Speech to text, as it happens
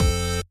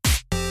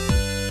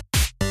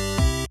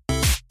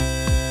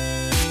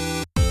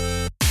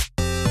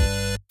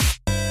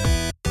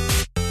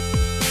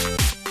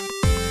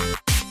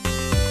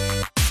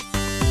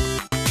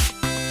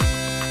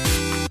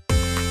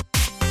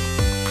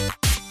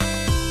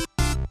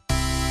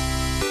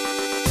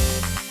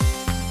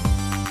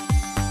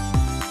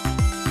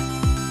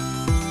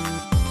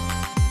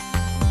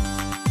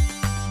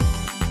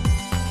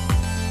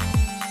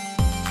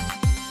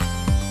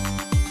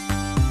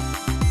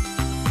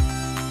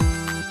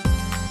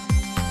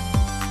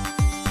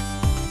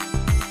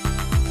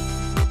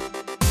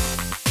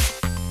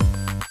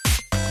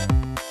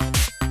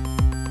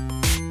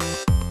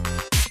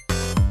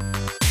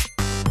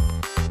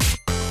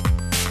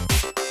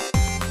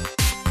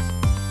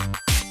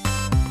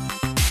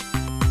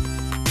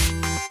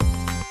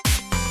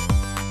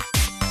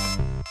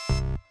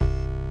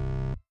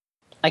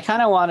I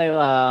kind of want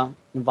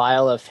to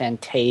Viola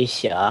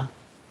Fantasia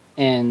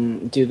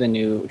and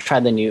try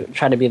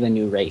to be the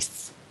new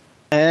race,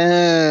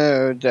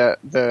 Oh,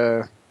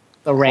 the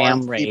horned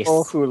Ram race.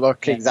 people who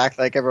look Yeah.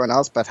 exactly like everyone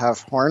else but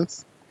have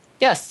horns.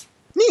 Yes,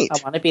 Neat. I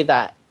want to be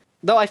that.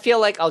 Though I feel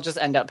like I'll just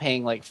end up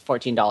paying like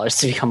 $14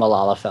 to become a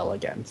Lalafell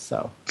again.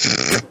 So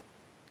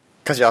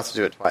Because you also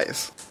do it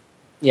twice.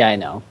 yeah, I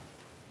know.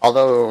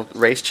 Although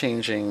race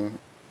changing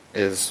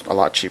is a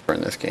lot cheaper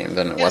in this game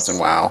than it was in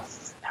WoW.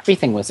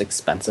 Everything was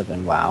expensive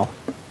in WoW.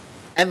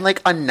 And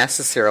like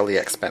unnecessarily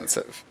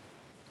expensive.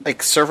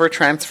 Like server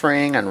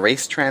transferring and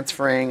race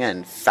transferring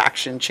and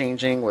faction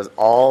changing was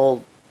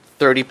all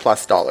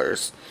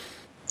 $30+.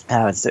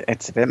 Oh,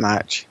 it's a bit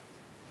much.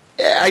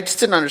 I just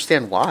didn't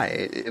understand why.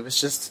 It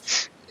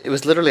was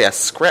literally a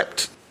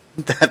script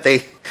that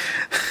they.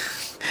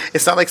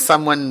 It's not like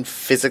someone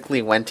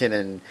physically went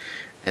in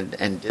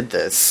and did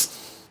this.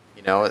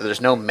 You know,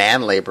 there's no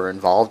man labor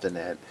involved in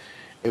it.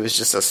 It was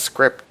just a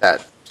script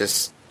that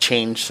just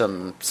changed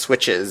some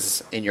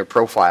switches in your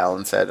profile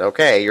and said,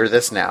 "Okay, you're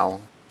this now.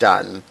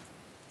 Done."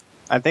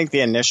 I think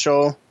the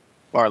initial,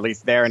 or at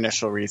least their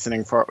initial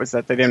reasoning for it, was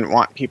that they didn't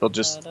want people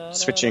just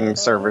switching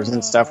servers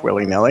and stuff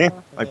willy-nilly.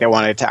 Like, they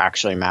wanted it to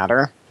actually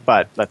matter.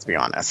 But let's be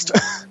honest.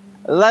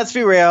 Let's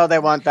be real, they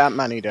want that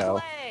money,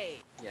 though.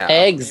 Yeah.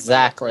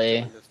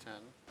 Exactly.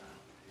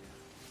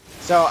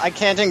 So I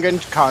can't in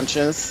good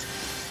conscience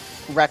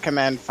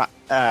recommend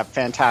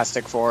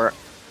Fantastic Four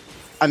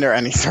under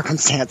any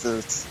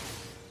circumstances.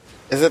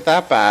 Is it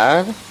that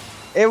bad?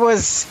 It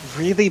was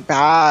really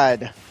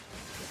bad.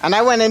 And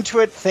I went into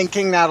it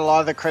thinking that a lot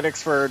of the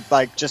critics were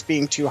like just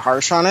being too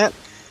harsh on it.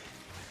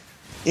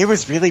 It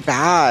was really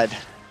bad.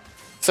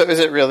 So is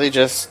it really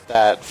just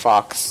that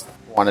Fox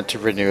wanted to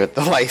renew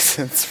the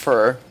license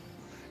for...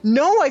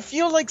 No, I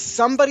feel like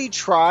somebody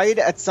tried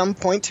at some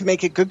point to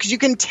make it good, because you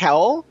can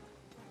tell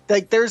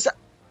like there's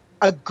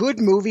a good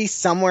movie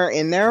somewhere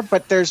in there,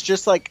 but there's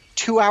just like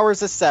 2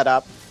 hours of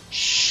setup,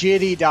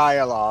 shitty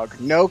dialogue,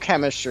 no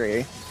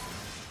chemistry.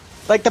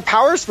 Like the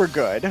powers were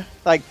good.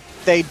 Like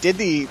they did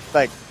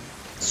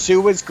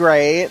Sue was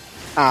great.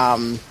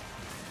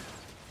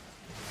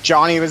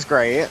 Johnny was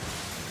great.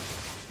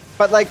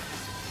 But like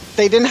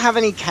they didn't have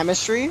any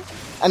chemistry.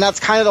 And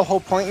that's kind of the whole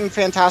point in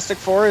Fantastic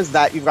Four, is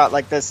that you've got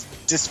like this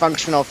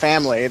dysfunctional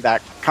family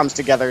that comes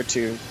together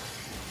to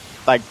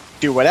like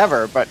do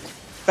whatever, but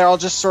they're all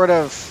just sort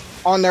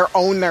of on their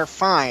own. They're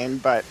fine,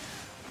 but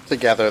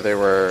Together they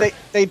were...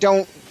 they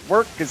don't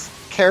work as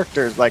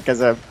characters, like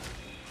as a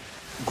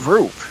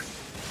group.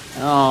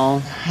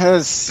 Oh, It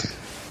was,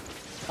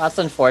 that's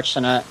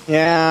unfortunate.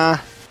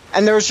 yeah.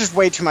 And there was just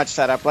way too much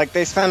setup. Like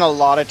they spent a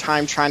lot of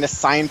time trying to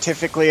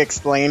scientifically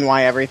explain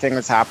why everything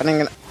was happening.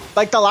 And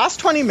like the last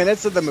 20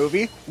 minutes of the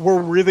movie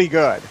were really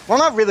good. Well,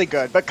 not really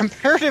good, but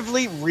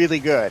comparatively really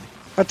good.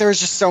 But there was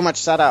just so much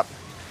setup.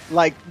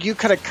 Like you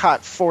could have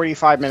cut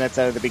 45 minutes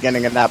out of the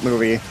beginning of that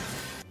movie.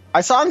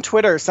 I saw on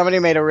Twitter somebody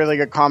made a really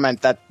good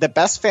comment that the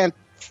best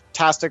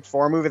Fantastic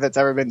Four movie that's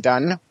ever been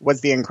done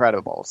was The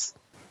Incredibles.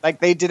 Like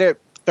they did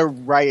it the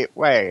right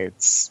way.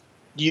 It's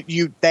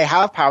they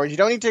have powers. You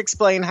don't need to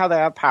explain how they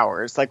have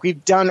powers. Like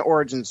we've done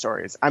origin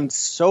stories. I'm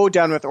so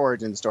done with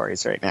origin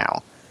stories right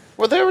now.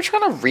 Well, they were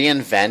trying to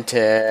reinvent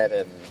it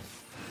and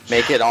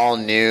make it all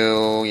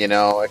new, you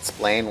know,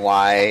 explain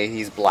why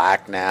he's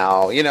black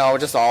now. You know,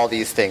 just all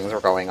these things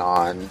were going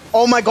on.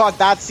 Oh my god,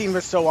 that scene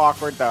was so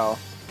awkward though.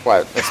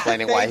 What,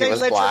 explaining why he They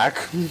was literally- black?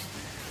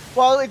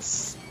 Well,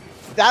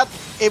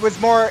 it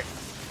was more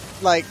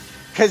like,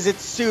 because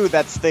it's Sue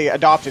that's the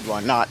adopted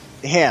one, not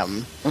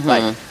him. Mhm.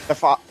 Like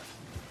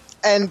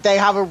and they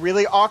have a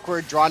really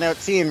awkward, drawn out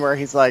scene where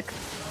he's like,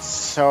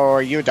 "So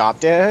are you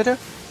adopted?"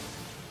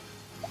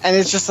 And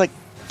it's just like,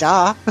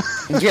 duh.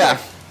 Yeah,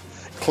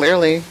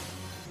 clearly.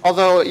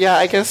 Although, yeah,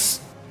 I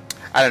guess...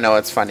 I don't know,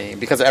 it's funny,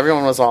 because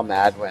everyone was all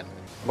mad when...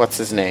 What's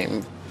his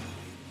name?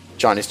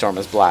 Johnny Storm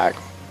is black.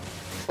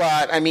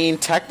 But, I mean,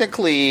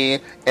 technically,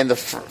 in the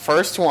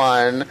first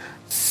one,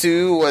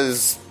 Sue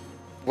was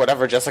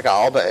whatever Jessica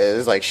Alba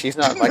is. Like, she's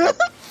not like a...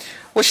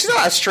 Well, she's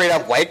not a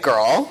straight-up white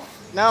girl.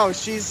 No, I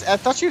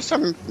thought she was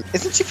from,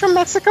 isn't she from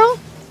Mexico?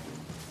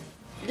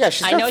 Yeah,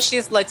 she's I got, know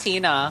she's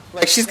Latina.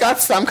 like, she's got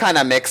some kind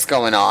of mix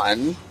going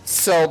on.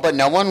 So, but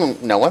no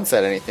one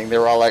said anything. They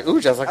were all like, ooh,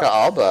 Jessica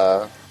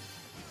Alba.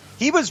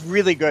 He was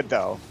really good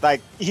though.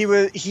 Like,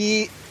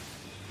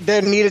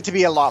 there needed to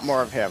be a lot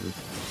more of him.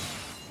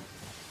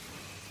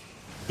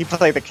 He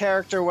played the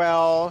character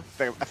well.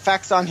 The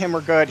effects on him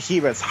were good. He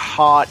was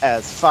hot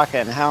as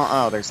fucking hell.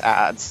 Oh, there's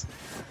ads.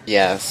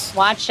 Yes.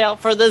 Watch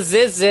out for the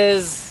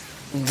zizzes.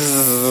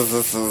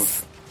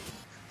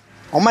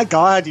 Oh my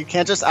god, you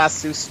can't just ask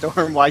Sue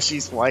Storm why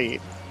she's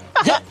white.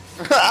 I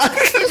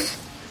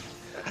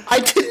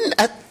didn't...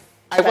 I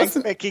Thanks,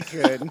 wasn't... Mickey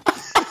could.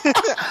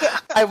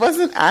 I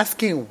wasn't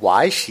asking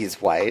why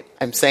she's white.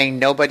 I'm saying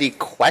nobody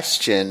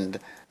questioned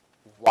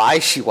why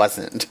she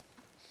wasn't.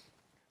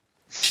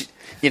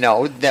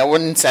 No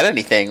one said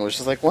anything. It was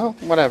just like, well,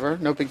 whatever,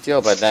 no big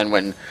deal. But then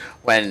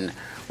when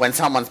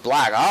someone's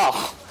black,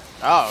 oh,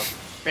 Oh,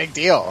 big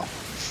deal.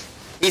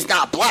 He's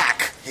not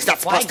black. He's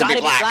not Why supposed to gotta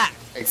be be black?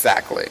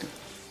 Exactly.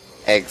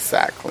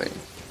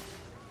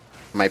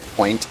 My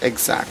point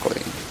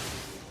exactly.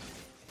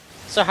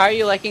 So how are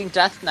you liking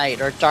Death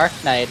Knight or Dark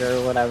Knight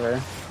or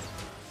whatever?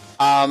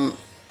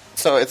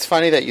 So it's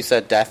funny that you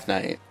said Death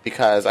Knight,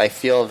 because I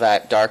feel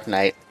that Dark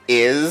Knight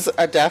is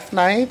a Death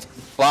Knight,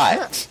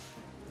 but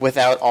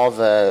without all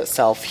the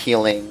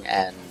self-healing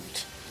and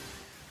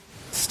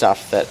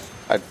stuff that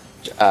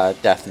a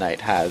Death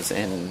Knight has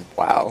in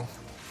WoW.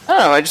 I don't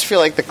know, I just feel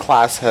like the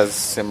class has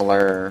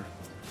similar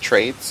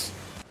traits,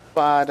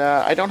 but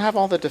I don't have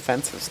all the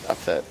defensive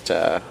stuff that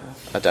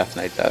a Death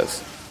Knight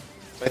does.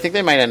 So I think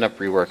they might end up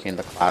reworking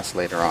the class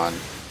later on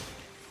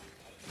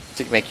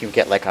to make you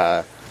get like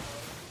a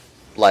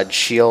blood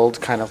shield,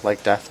 kind of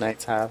like Death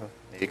Knights have.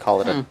 Maybe call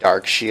it a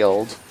dark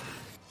shield.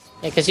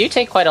 Yeah, because you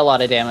take quite a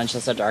lot of damage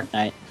as a Dark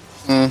Knight.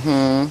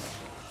 Mm-hmm.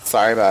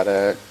 Sorry about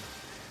it.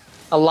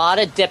 A lot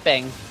of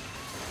dipping.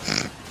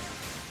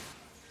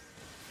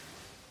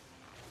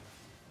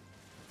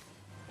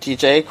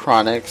 DJ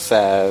Chronic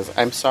says,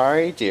 I'm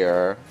sorry,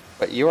 dear,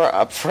 but you are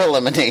up for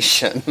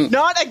elimination.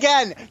 Not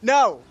again!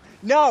 No!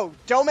 No!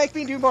 Don't make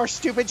me do more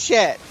stupid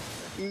shit!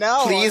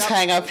 No! Please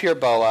hang up your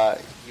boa.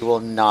 You will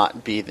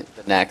not be the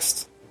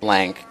next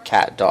blank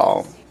cat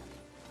doll.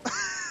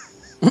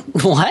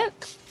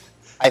 What?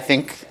 I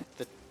think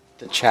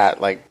the chat,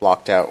 like,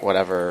 blocked out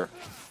whatever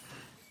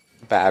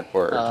bad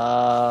word.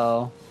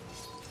 Oh.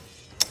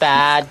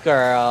 Bad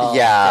girl.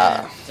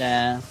 Yeah.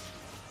 Dun, dun.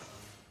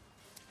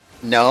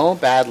 No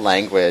bad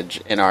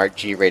language in our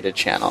G-rated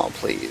channel,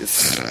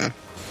 please.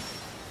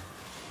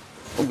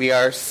 We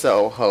are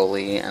so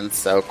holy and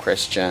so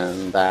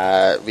Christian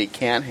that we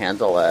can't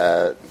handle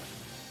it.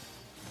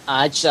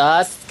 I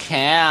just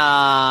can't.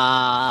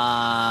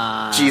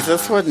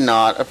 Jesus would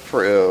not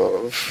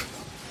approve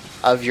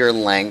of your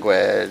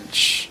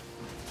language.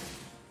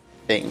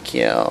 Thank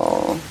you.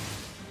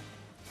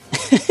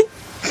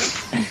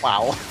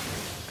 Wow.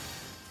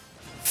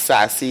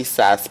 Sassy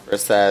Sasper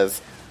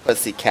says,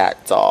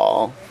 Pussycat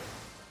doll.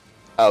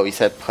 Oh, he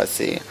said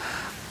pussy.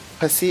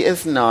 Pussy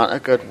is not a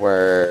good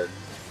word.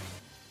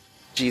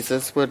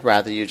 Jesus would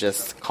rather you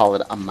just call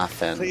it a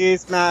muffin.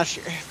 Please mash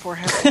your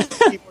forehead on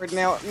the keyboard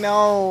now.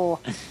 No.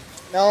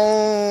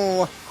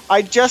 No.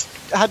 I just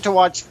had to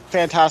watch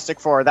Fantastic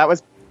Four. That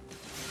was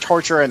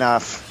torture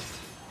enough.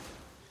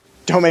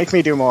 Don't make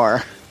me do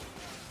more.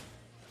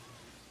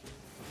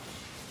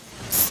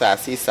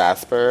 Sassy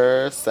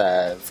Sasper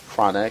says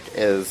Chronic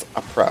is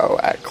a pro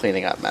at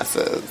cleaning up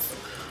messes.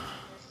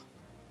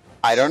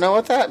 I don't know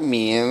what that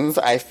means.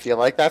 I feel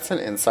like that's an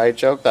inside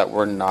joke that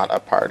we're not a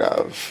part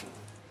of.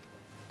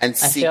 And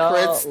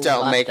secrets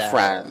don't make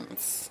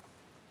friends.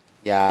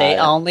 Yeah. They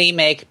only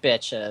make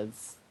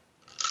bitches.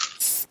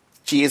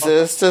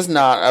 Jesus does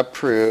not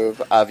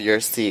approve of your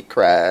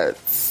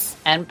secrets.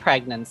 And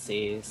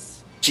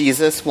pregnancies.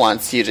 Jesus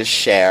wants you to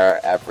share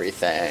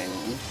everything.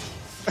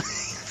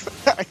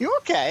 Are you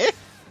okay?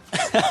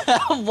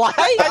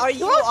 Why are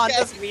you on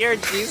this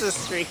weird Jesus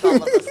streak all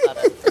of a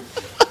sudden?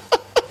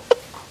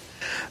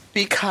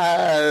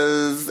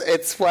 Because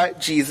it's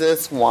what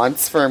Jesus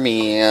wants for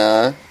me.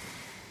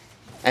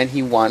 And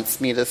he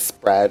wants me to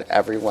spread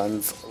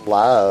everyone's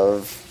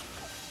love.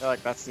 I feel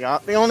like that's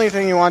the only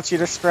thing he wants you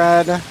to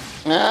spread.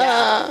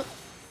 Ah.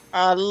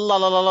 La la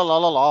la la la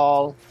la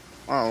la.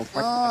 Oh.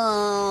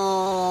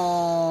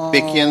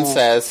 Bikian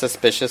says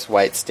suspicious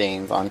white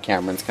stains on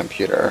Cameron's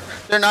computer.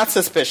 They're not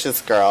suspicious,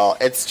 girl.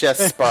 It's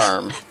just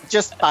sperm.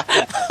 Just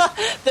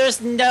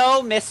There's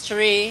no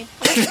mystery.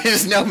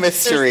 There's no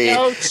mystery. There's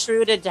no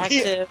true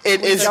detective.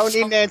 It is. don't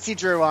need Nancy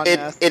Drew on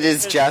this. It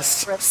is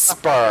just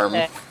sperm.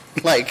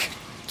 Like.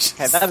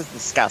 Okay, that is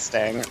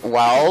disgusting.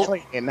 Well,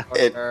 Clean.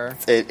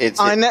 it's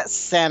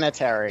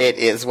Unsanitary. It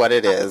is what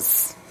it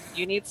is.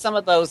 You need some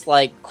of those,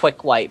 like,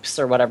 quick wipes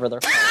or whatever they're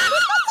called.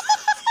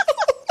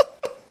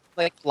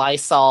 Like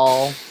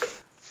Lysol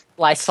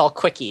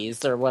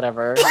quickies or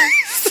whatever.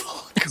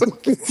 Oh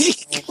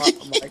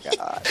my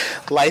god.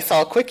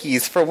 Lysol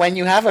quickies for when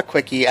you have a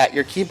quickie at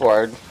your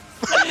keyboard.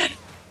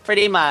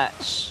 Pretty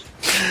much.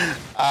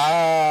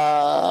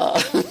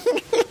 That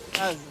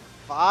is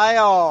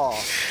vile.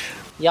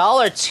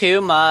 Y'all are too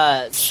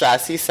much.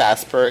 Sassy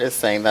Sasper is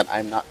saying that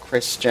I'm not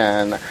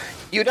Christian.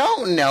 You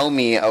don't know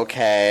me,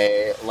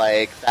 okay?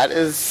 Like, that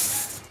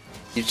is...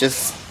 You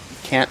just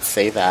can't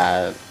say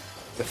that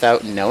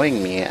without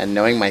knowing me and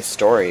knowing my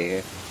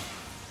story.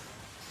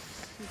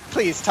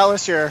 Please, tell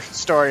us your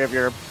story of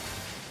your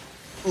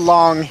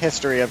long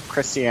history of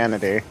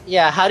Christianity.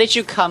 Yeah, how did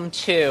you come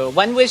to?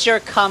 When was your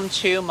come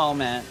to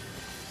moment?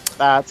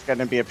 That's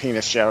gonna be a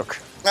penis joke.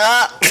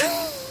 Ah!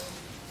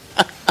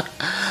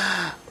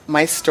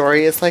 My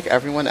story is like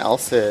everyone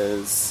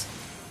else's.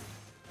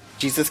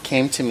 Jesus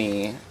came to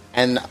me,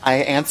 and I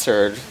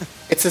answered.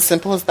 It's as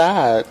simple as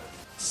that.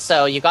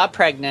 So, you got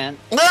pregnant.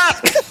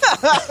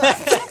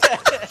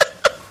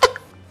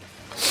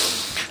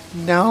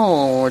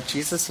 No,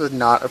 Jesus would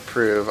not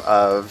approve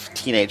of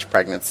teenage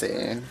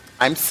pregnancy.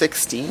 I'm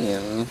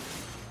 16.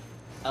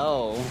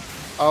 Oh.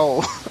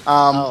 Oh.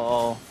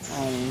 Oh.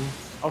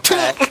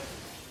 Okay.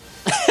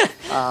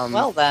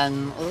 Well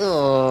then.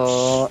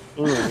 Ooh.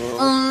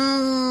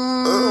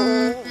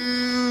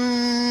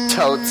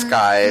 Totes,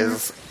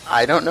 guys.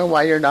 I don't know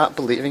why you're not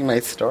believing my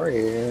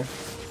story.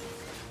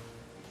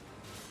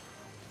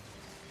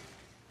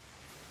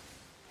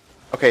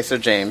 Okay, so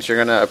James, you're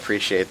gonna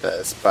appreciate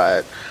this,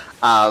 but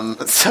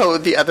so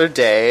the other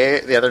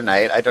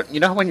night, you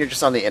know when you're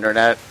just on the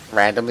internet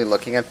randomly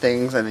looking at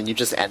things and then you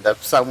just end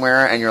up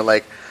somewhere and you're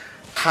like,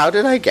 how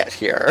did I get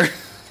here?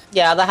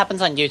 Yeah, that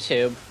happens on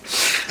YouTube.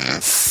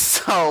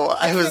 So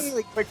I was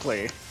Really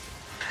quickly.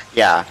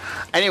 Yeah.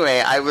 Anyway,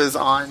 I was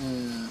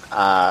on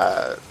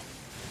the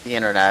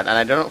internet,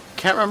 and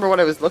can't remember what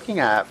I was looking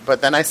at,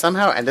 but then I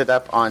somehow ended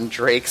up on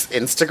Drake's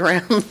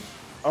Instagram.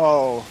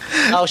 Oh.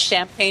 Oh,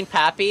 Champagne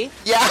Pappy?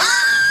 Yeah.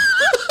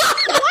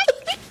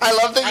 I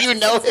love that you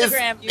know his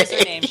Instagram name.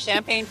 username,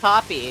 Champagne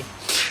Poppy.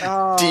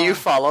 Oh. Do you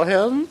follow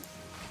him?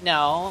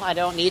 No, I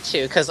don't need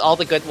to, because all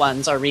the good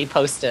ones are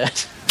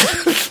reposted.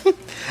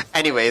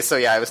 Anyway, so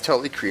yeah, I was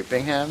totally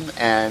creeping him,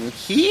 and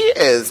he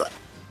is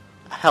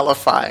hella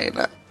fine.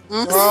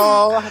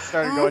 Well, I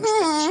started going to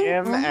the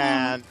gym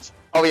and...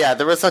 Oh yeah,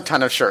 there was a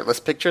ton of shirtless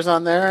pictures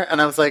on there,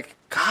 and I was like,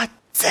 God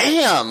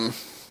damn!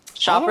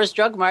 Shoppers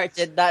Drug Mart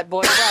did that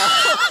boy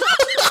well.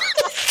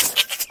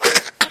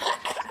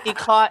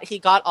 He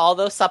got all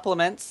those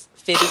supplements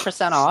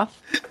 50%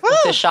 off with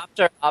his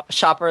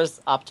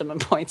Shoppers Optimum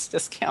Points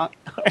discount.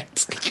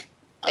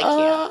 I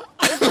can't.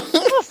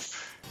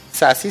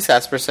 Sassy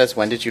Sasper says,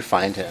 when did you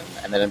find him?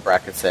 And then in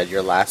brackets said,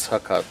 your last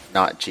hookup,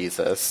 not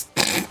Jesus.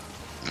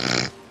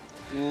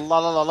 La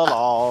la la la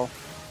la.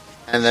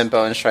 And then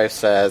Bone Strife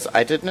says,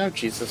 I didn't know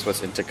Jesus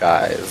was into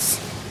guys.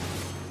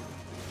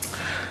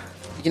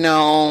 You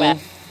know, Well.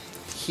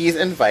 he's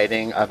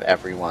inviting of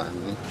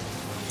everyone.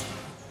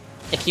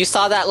 If you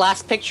saw that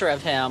last picture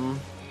of him,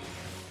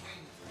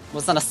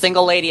 wasn't a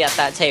single lady at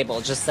that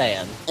table, just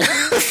saying.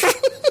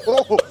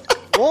 Whoa.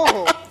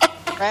 Whoa.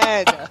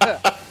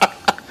 Red.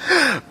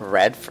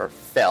 Red for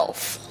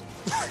filth.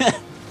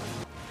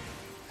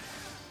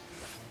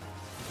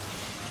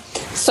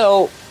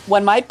 So,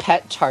 when my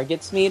pet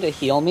targets me to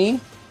heal me,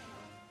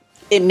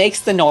 it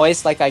makes the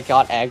noise like I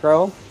got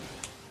aggro.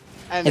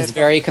 And It's then-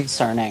 very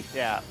concerning.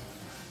 Yeah.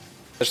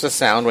 There's the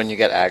sound when you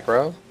get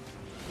aggro.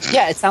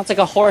 Yeah, it sounds like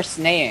a horse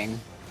neighing.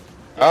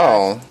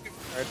 Oh.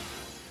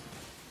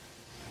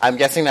 I'm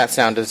guessing that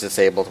sound is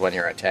disabled when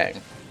you're a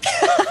Tang.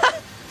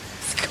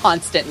 It's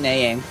constant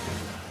neighing.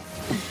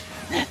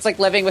 It's like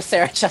living with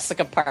Sarah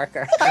Jessica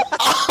Parker.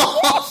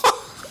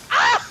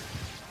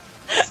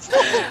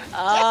 Oh,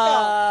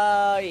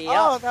 Oh,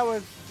 yeah. that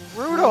was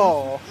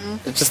brutal.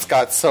 It just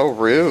got so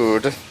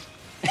rude.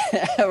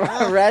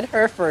 Read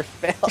her for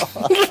Phil.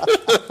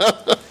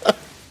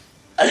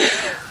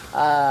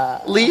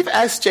 Leave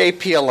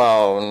SJP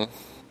alone.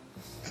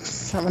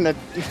 Having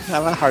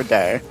a hard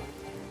day.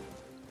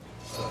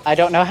 I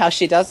don't know how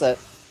she does it.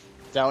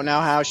 Don't know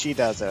how she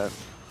does it.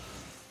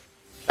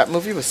 That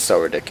movie was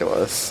so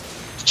ridiculous.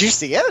 Did you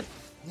see it?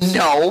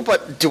 No,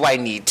 but do I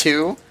need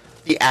to?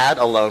 The ad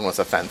alone was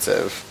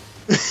offensive.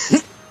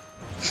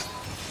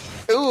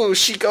 Ooh,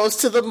 she goes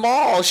to the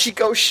mall. She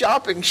goes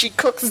shopping. She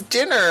cooks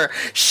dinner.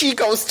 She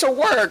goes to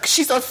work.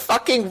 She's a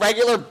fucking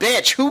regular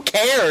bitch. Who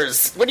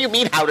cares? What do you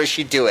mean, how does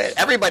she do it?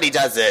 Everybody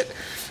does it.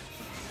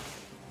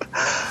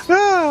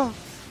 I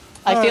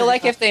feel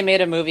like if they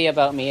made a movie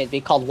about me, it'd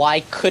be called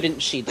Why Couldn't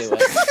She Do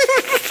It?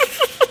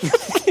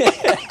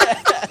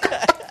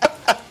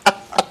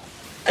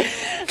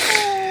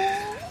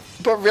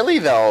 But really,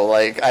 though,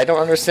 like, I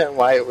don't understand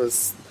why it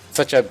was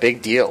such a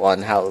big deal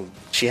on how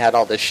she had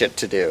all this shit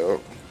to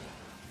do.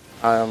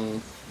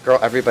 Girl,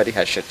 everybody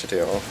has shit to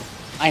do.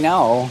 I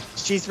know.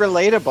 She's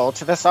relatable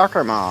to the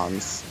soccer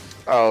moms.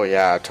 Oh,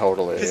 yeah,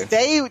 totally. Because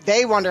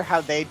they wonder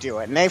how they do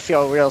it, and they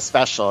feel real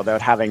special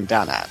about having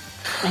done it.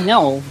 I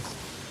know.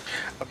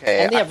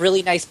 Okay, And they have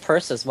really nice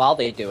purses while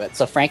they do it,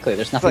 so frankly,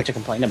 there's nothing to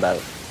complain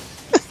about.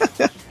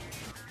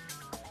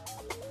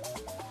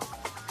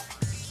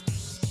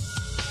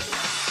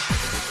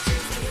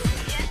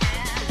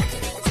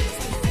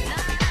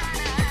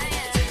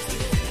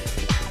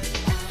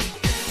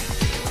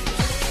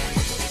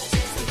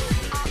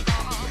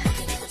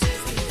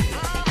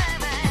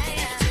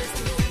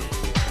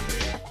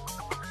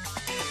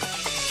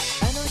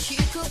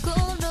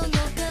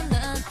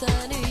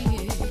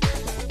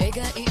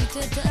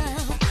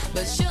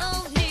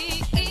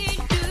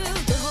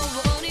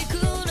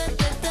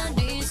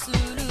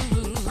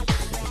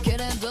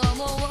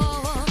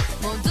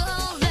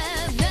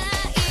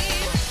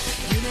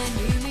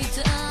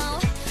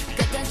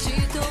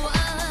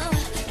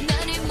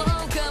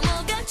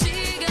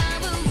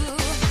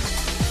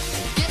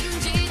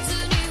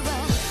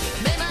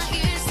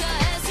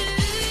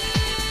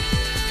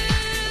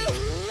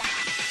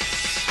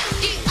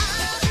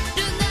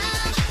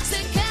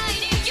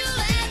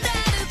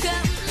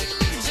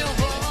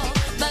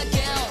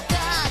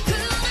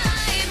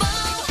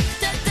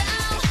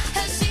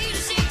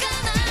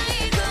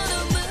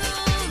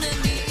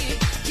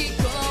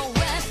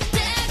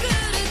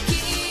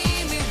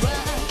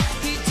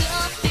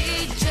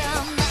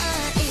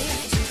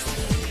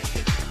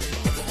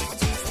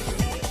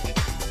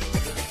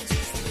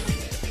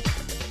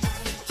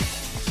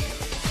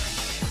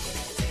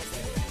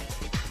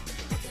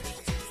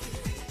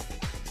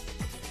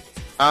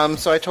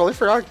 So I totally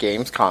forgot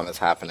Gamescom is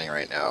happening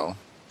right now.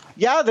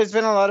 Yeah, there's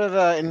been a lot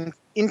of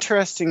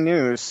interesting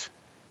news.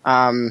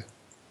 I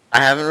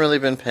haven't really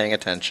been paying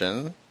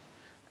attention.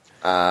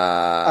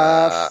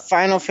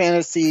 Final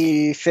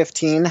Fantasy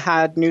 15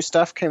 had new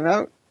stuff came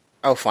out.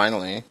 Oh,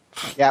 finally.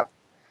 Yep.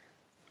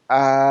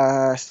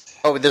 Oh,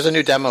 there's a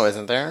new demo,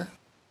 isn't there?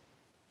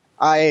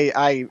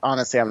 I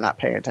honestly am not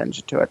paying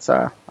attention to it,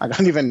 so I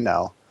don't even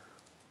know.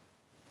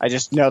 I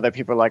just know that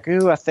people are like,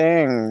 ooh, a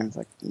thing. It's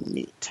like,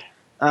 neat.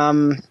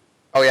 Oh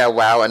yeah,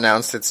 WoW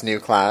announced its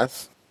new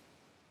class.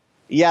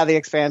 Yeah, the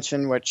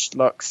expansion, which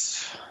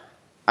looks,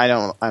 I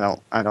don't wanna.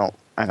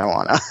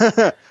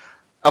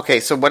 Okay,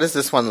 so what is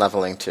this one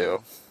leveling to?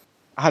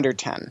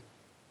 110.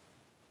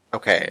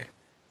 Okay.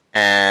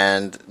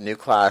 And new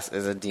class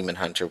is a demon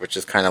hunter, which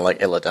is kind of like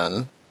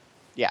Illidan.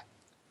 Yeah.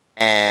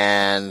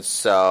 And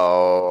so,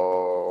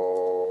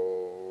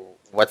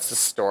 what's the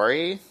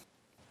story?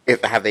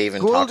 Have they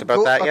even talked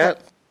about that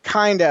yet?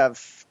 Kind of.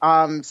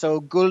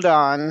 So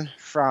Gul'dan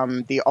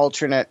from the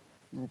alternate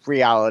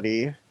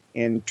reality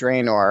in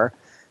Draenor,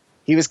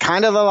 he was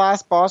kind of the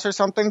last boss or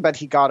something, but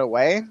he got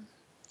away.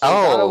 So he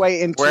got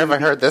away into where have I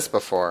heard this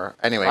before?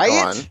 Anyway, go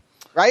on.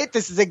 Right?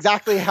 This is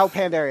exactly how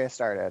Pandaria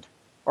started.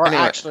 Or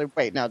anyway. Actually,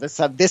 wait, no, this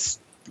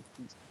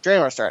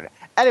Draenor started.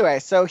 Anyway,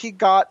 so he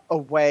got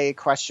away, ?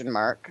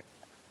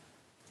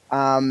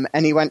 And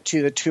he went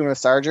to the Tomb of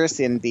Sargeras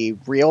in the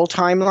real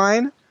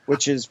timeline,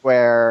 which is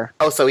where...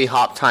 Oh, so he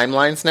hopped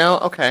timelines now?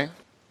 Okay.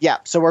 Yeah,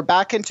 so we're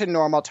back into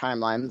normal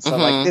timelines. So,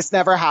 like, this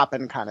never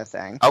happened kind of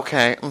thing.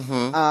 Okay.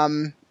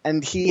 Mm-hmm.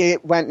 And he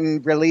went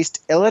and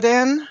released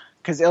Illidan,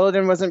 because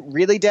Illidan wasn't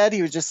really dead.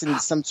 He was just in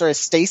some sort of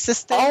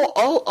stasis thing.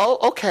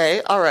 Oh,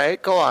 okay. All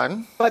right, go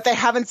on. But they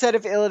haven't said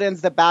if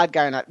Illidan's the bad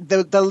guy or not.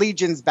 The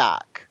Legion's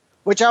back.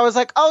 Which I was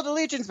like, oh, the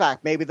Legion's back.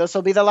 Maybe this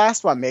will be the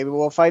last one. Maybe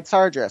we'll fight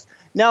Sargeras.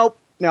 Nope,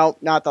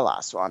 not the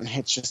last one.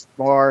 It's just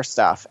more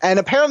stuff. And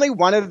apparently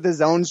one of the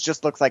zones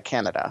just looks like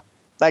Canada.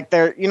 Like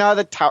they're, you know,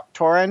 the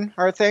Tauren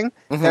are thing?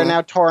 Mm-hmm. They're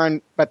now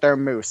Tauren, but they're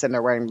moose and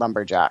they're wearing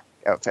lumberjack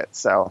outfits,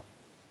 so...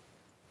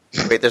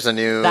 Wait, there's a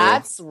new...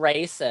 That's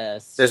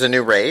racist. There's a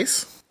new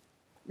race?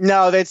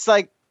 No, it's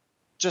like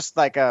just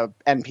like a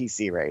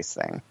NPC race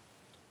thing.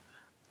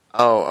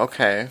 Oh,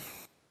 okay.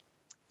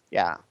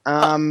 Yeah.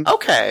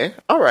 Okay,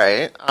 all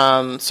right.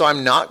 So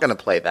I'm not going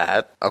to play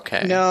that.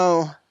 Okay.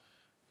 No.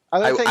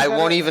 I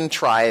won't even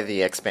try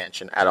the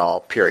expansion at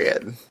all,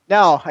 period.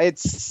 No,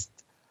 it's...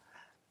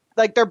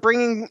 Like, they're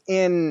bringing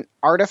in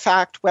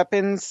artifact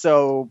weapons,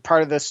 so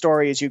part of the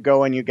story is you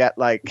go and you get,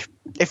 like...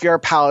 If you're a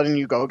paladin,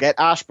 you go get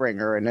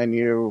Ashbringer, and then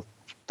you,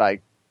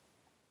 like,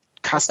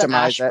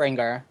 customize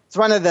Ashbringer? It's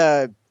one of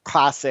the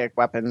classic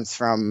weapons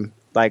from,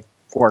 like,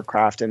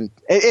 Warcraft, and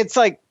it's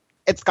like...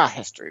 It's got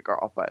history,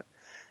 girl, but...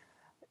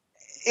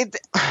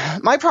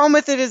 My problem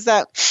with it is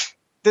that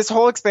this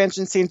whole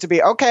expansion seems to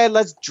be, okay,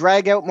 let's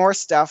drag out more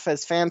stuff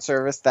as fan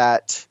service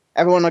that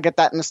everyone will get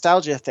that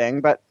nostalgia thing,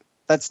 but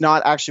let's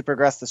not actually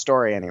progress the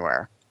story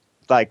anywhere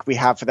like we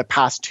have for the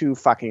past 2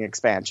 fucking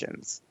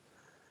expansions.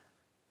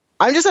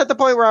 I'm just at the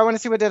point where I want to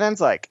see what it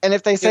ends like. And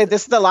if they say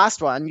this is the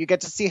last one, you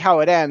get to see how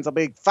it ends, I'll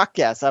be like, fuck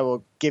yes, I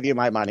will give you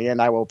my money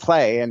and I will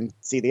play and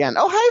see the end.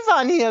 Oh, hi,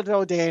 Vanya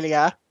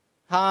Odelia.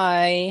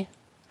 Hi.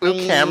 Ooh,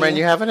 Cameron,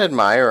 you have an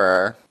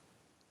admirer.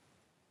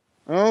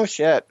 Oh,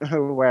 shit.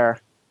 Where?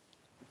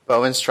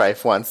 Bowen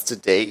Strife wants to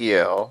date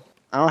you.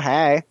 Oh,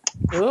 hey.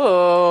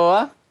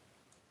 Ooh.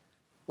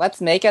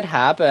 Let's make it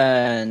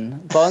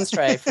happen. Bone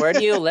Strife, where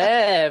do you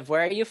live?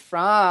 Where are you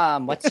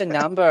from? What's your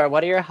number?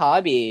 What are your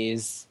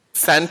hobbies?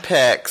 Send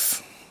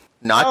pics.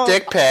 Not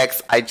dick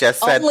pics. I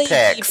just said only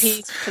pics.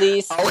 EPs,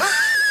 please. Oh.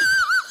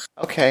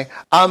 Okay.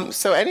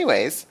 So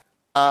anyways,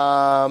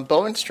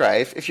 Bowen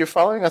Strife, if you're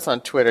following us on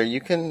Twitter,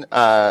 you can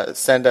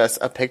send us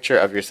a picture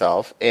of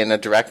yourself in a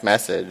direct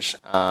message.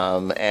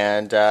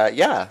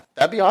 Yeah,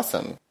 that'd be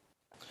awesome.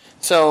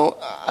 So,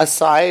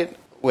 aside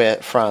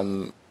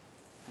from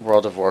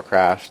World of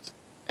Warcraft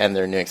and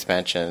their new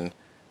expansion,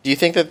 do you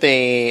think that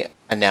they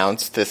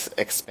announced this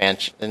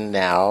expansion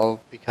now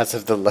because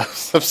of the low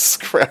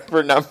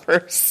subscriber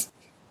numbers?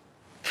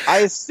 I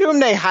assume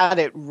they had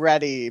it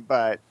ready,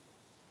 but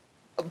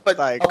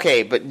like,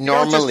 okay, but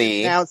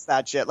normally just announce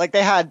that shit. Like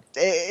they had,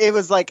 it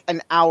was like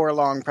an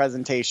hour-long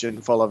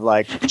presentation full of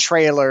like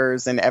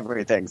trailers and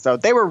everything, so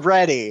they were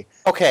ready.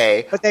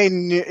 Okay, but they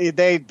knew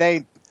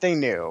they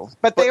knew,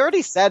 but they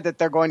already said that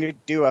they're going to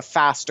do a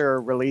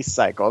faster release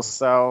cycle.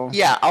 So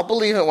yeah, I'll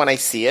believe it when I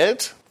see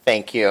it.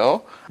 Thank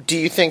you. Do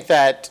you think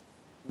that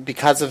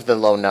because of the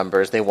low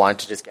numbers, they want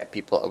to just get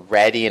people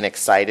ready and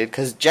excited?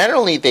 Because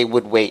generally they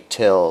would wait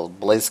till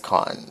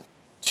BlizzCon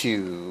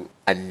to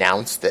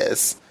announce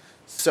this.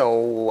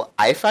 So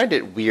I find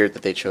it weird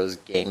that they chose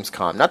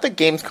Gamescom. Not that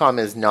Gamescom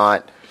is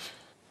not...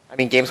 I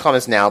mean, Gamescom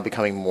is now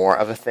becoming more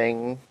of a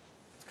thing.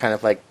 It's kind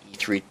of like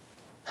E3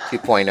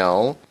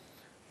 2.0.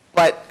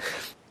 But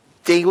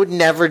they would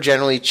never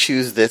generally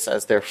choose this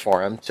as their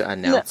forum to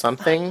announce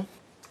something.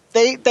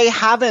 They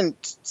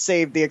haven't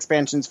saved the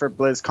expansions for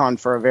BlizzCon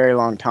for a very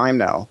long time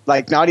now.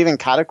 Like, not even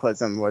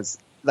Cataclysm was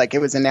like it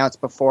was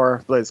announced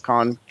before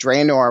BlizzCon.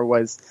 Draenor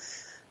was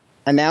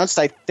announced,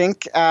 I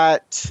think,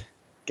 at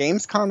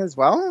Gamescom as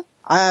well.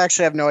 I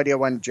actually have no idea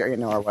when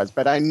Draenor was,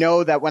 but I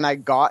know that when I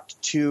got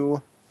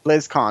to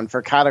BlizzCon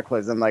for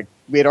Cataclysm, like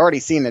we had already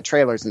seen the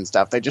trailers and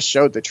stuff. They just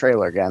showed the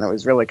trailer again. It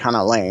was really kind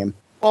of lame.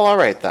 Well, all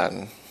right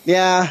then.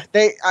 Yeah,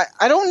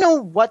 I don't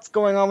know what's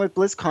going on with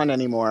BlizzCon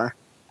anymore.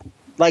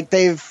 Like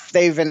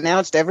they've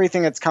announced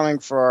everything that's coming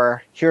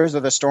for Heroes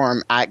of the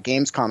Storm at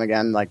Gamescom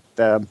again. Like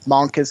the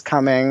Monk is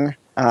coming,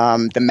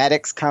 the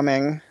Medic's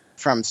coming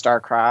from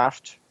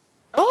StarCraft.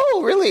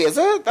 Oh, really? Is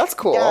it? That's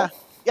cool.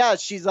 Yeah,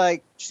 she's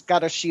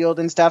got a shield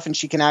and stuff, and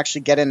she can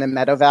actually get in the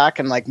medevac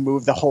and like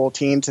move the whole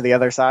team to the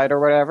other side or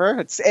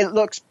whatever. It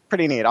looks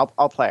pretty neat. I'll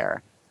play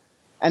her.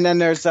 And then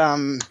there's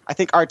I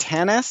think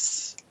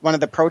Artanis, one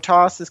of the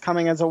Protoss, is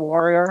coming as a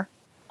warrior.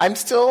 I'm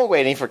still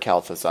waiting for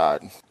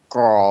Kel'Thuzad.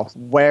 Girl,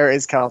 where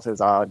is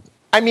Kel'Thuzad?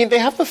 I mean, they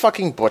have the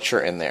fucking Butcher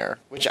in there,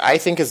 which I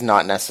think is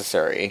not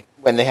necessary.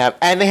 They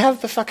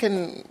have the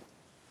fucking,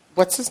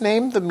 what's his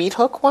name? The meat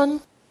hook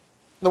one?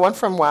 The one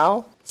from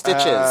WoW?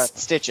 Stitches.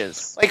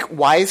 Stitches. Like,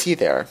 why is he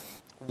there?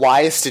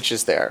 Why is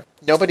Stitches there?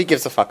 Nobody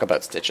gives a fuck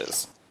about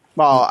Stitches.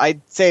 Well,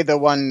 I'd say the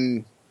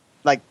one,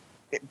 like,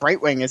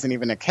 Brightwing isn't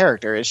even a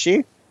character, is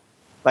she?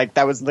 Like,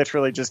 that was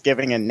literally just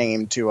giving a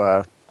name to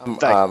a...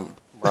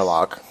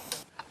 Murloc.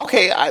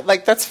 Okay,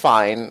 that's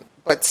fine.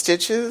 But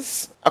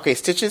Stitches... Okay,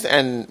 Stitches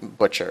and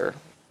Butcher.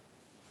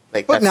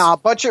 Like, but no,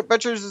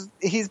 Butcher's...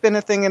 He's been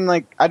a thing in,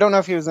 like... I don't know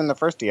if he was in the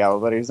first Diablo,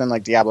 but he was in,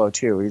 like, Diablo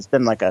 2. He's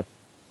been, like, a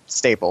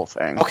staple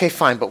thing. Okay,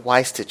 fine, but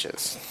why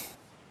Stitches?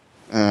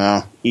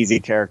 Easy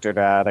character to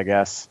add, I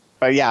guess.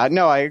 But yeah,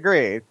 no, I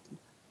agree.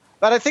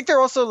 But I think they're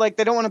also, like,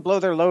 they don't want to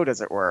blow their load,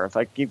 as it were.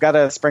 Like, you've got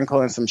to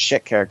sprinkle in some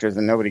shit characters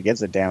that nobody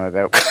gives a damn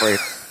about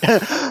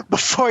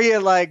before you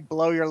like,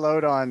 blow your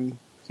load on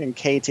in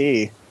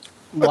KT.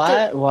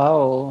 What?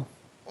 Whoa.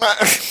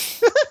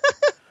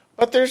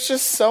 But there's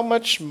just so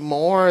much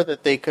more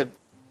that they could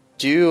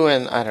do,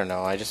 and I don't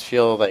know, I just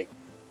feel like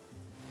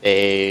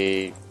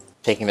they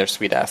taking their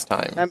sweet-ass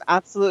time. I'm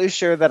absolutely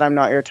sure that I'm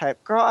not your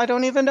type. Girl, I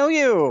don't even know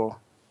you.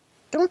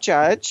 Don't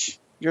judge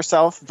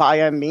yourself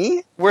via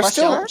me.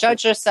 Don't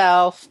judge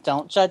yourself.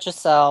 Don't judge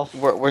yourself.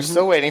 We're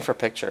still waiting for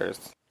pictures.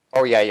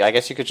 Oh yeah, I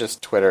guess you could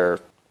just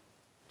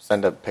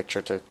send a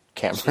picture to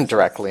Cameron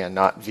directly and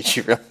not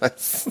VG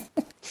Realness.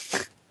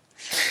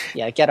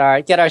 Yeah, get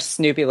our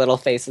snoopy little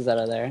faces out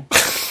of there.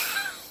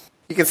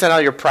 You can send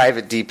all your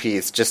private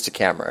DPs just to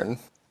Cameron.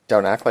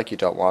 Don't act like you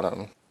don't want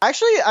them.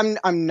 Actually,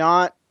 I'm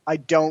not. I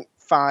don't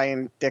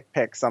find dick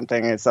pic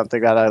something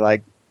that I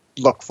like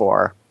look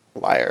for.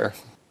 Liar.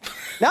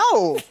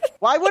 No,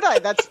 why would I?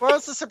 That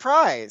spoils the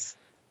surprise.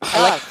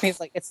 I like he's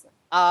like it's.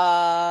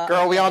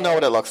 Girl, we all know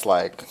what it looks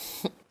like.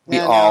 We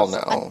Yeah, all no,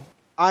 know.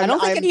 I don't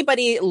think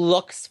anybody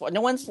looks for.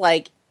 No one's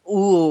like,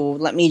 ooh,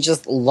 let me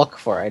just look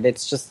for it.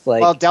 It's just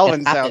like. Well,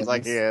 Delvin it sounds happens.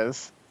 like he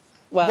is.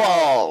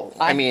 Well,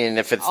 I mean,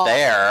 if it's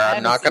there,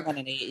 I'm not going gonna.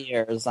 In 8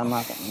 years, I'm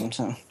not going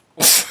to.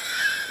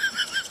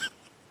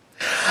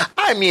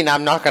 I mean,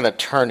 I'm not gonna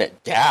turn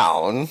it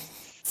down.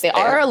 They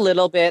are a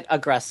little bit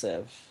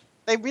aggressive.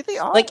 They really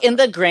are. Like, in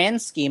the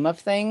grand scheme of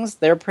things,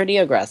 they're pretty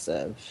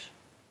aggressive.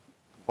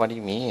 What do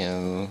you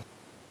mean?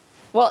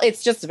 Well,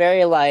 it's just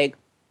very, like...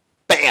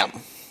 Bam!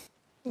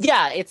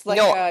 Yeah, it's like...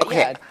 No, okay.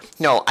 Yeah.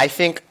 No, I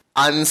think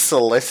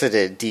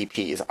unsolicited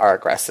DPs are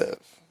aggressive.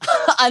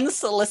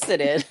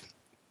 Unsolicited.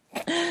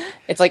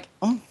 It's like...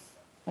 Oh,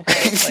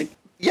 okay. It's like...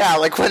 Yeah,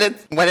 like when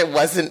it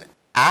wasn't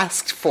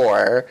asked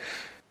for,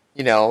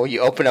 you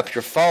open up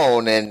your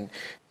phone and,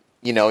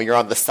 you're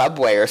on the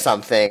subway or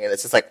something, and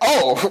it's just like,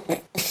 oh!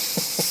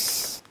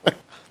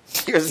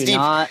 Here's a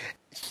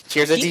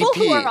People DP.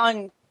 who are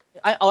on...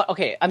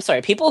 okay, I'm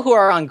sorry. People who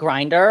are on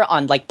Grindr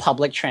on, like,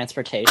 public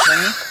transportation...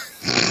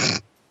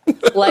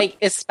 like,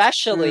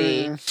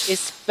 especially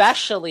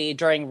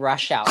during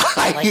rush hour.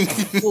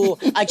 Like, ooh,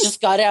 I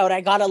just got out.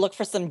 I gotta look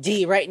for some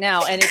D right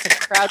now. And it's a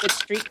crowded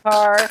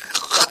streetcar.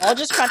 They're all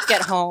just trying to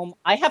get home.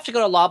 I have to go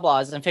to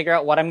Loblaws and figure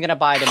out what I'm gonna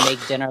buy to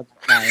make dinner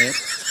that night.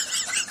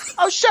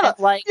 Oh, shut up.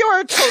 Like,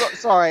 You're a total...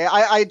 Sorry,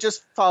 I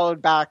just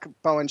followed back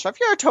Bowen Chef.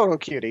 You're a total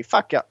cutie.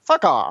 Fuck you.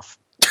 Fuck off.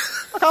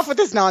 Fuck off with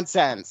this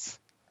nonsense.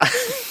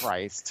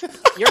 Christ.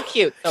 You're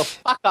cute, so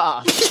fuck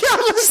off.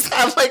 Yeah,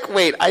 I'm like,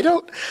 wait, I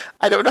don't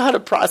know how to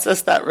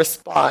process that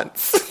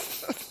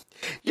response.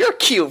 You're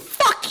cute.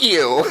 Fuck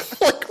you.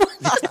 Like,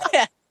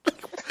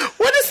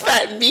 what does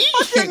that mean?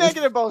 Fuck your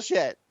negative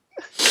bullshit.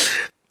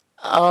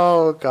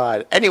 Oh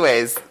God.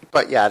 Anyways,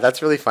 but yeah,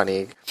 that's really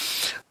funny.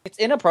 It's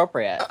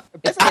inappropriate.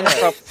 It's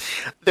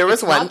inappropriate. There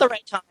was it's not the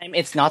right time.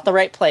 It's not the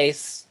right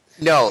place.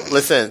 No,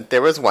 listen,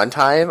 there was one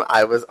time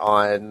I was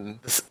on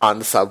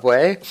the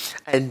subway,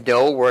 and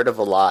no word of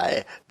a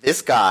lie,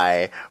 this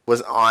guy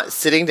was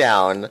sitting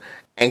down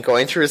and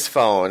going through his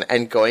phone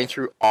and going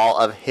through all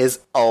of his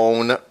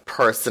own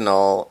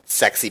personal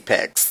sexy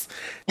pics.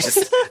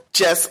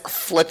 Just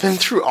flipping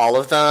through all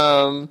of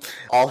them,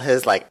 all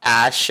his, like,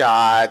 ass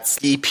shots,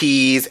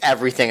 DPs,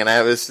 everything, and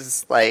I was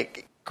just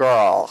like,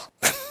 girl.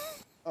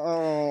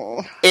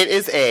 Oh. It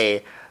is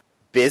a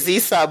busy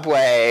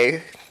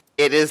subway.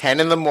 It is 10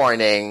 in the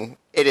morning.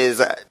 It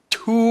is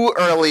too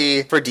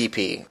early for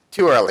DP.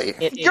 Too early.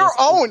 Your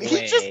own.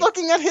 He's just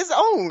looking at his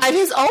own. At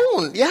his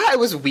own. Yeah, it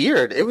was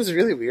weird. It was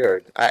really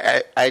weird.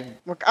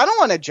 Look, I don't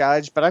want to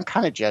judge, but I'm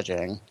kind of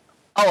judging.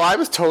 Oh, I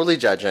was totally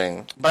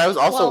judging. But I was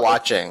also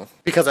watching.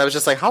 Because I was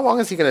just like, how long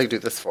is he going to do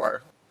this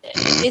for?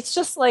 It's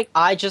just like,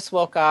 I just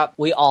woke up.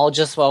 We all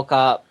just woke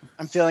up.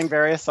 I'm feeling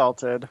very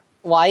assaulted.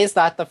 Why is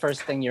that the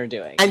first thing you're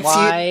doing? And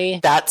Why? see,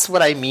 that's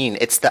what I mean.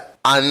 It's the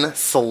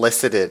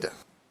unsolicited.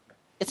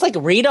 It's like,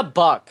 read a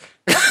book.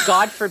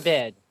 God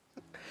forbid.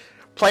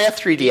 Play a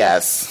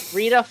 3DS.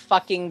 Read a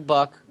fucking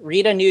book.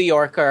 Read a New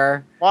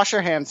Yorker. Wash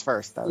your hands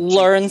first, though.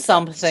 Learn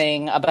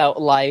something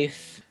about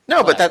life.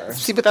 No, but Whatever.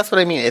 that's what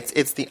I mean.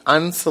 It's the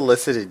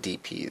unsolicited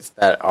DPs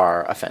that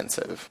are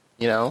offensive.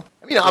 You know?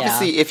 I mean,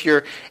 obviously, if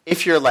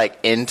you're like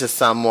into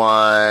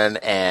someone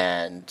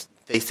and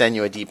they send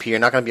you a DP, you're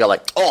not going to be all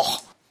like, oh,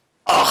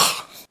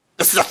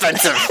 this is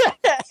offensive.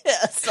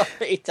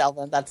 Sorry, tell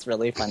them that's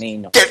really funny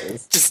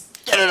noises.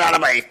 Just get it out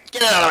of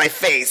my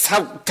face.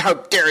 How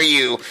dare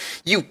you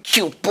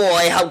cute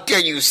boy? How dare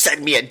you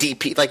send me a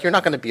DP? Like, you're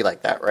not going to be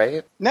like that,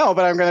 right? No,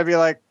 but I'm going to be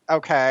like,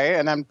 okay,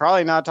 and I'm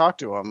probably not talk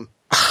to him.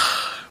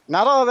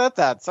 Not all about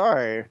that.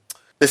 Sorry.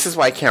 This is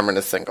why Cameron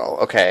is single,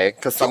 okay?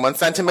 Because someone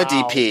sent him a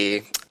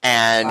DP,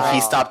 and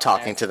he stopped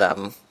talking to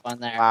them. One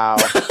there. Wow.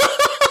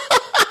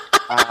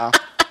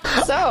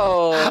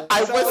 So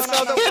I was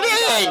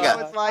kidding!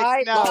 It's like,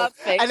 I no. love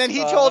And then he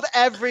Facebook. told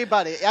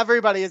everybody.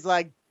 Everybody is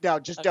like, no,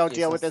 just don't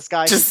deal Jesus. with this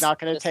guy. He's not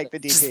going to take the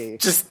DP.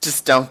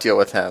 Just don't deal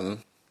with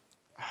him.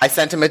 I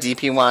sent him a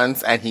DP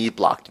once, and he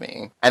blocked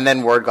me. And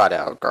then word got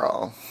out,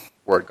 girl.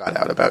 Word got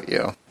out about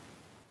you.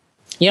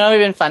 You know, it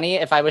would have been funny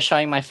if I was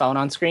showing my phone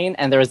on screen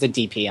and there was a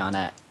DP on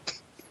it.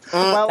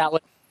 Well, That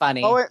would be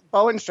funny.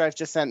 Bowen Strife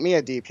just sent me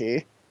a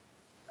DP.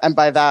 And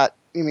by that,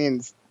 he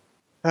means,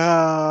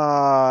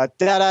 da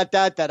da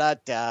da da da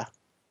da.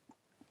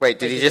 Wait,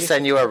 did he just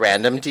send you a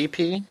random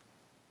DP?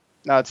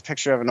 No, it's a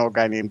picture of an old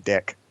guy named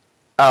Dick.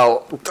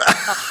 Oh.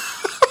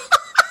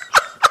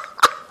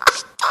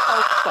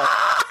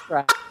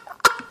 Right.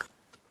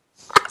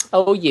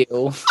 Oh,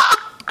 you.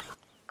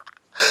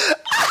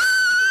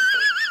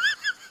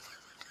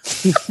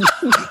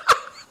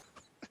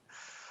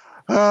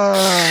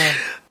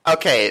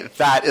 Okay,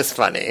 that is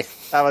funny.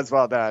 That was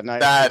well done.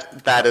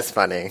 That is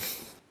funny.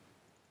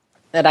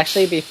 It'd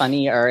actually be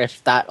funnier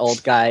if that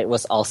old guy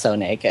was also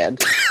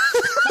naked.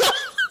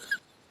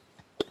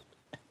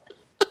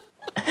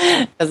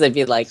 Because it'd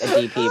be like a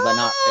DP, but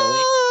not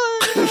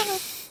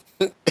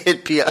really.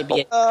 It'd be It'd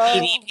be a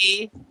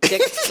DDP.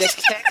 Dick, dick,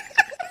 dick.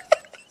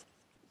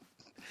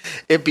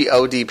 It'd be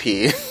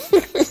ODP.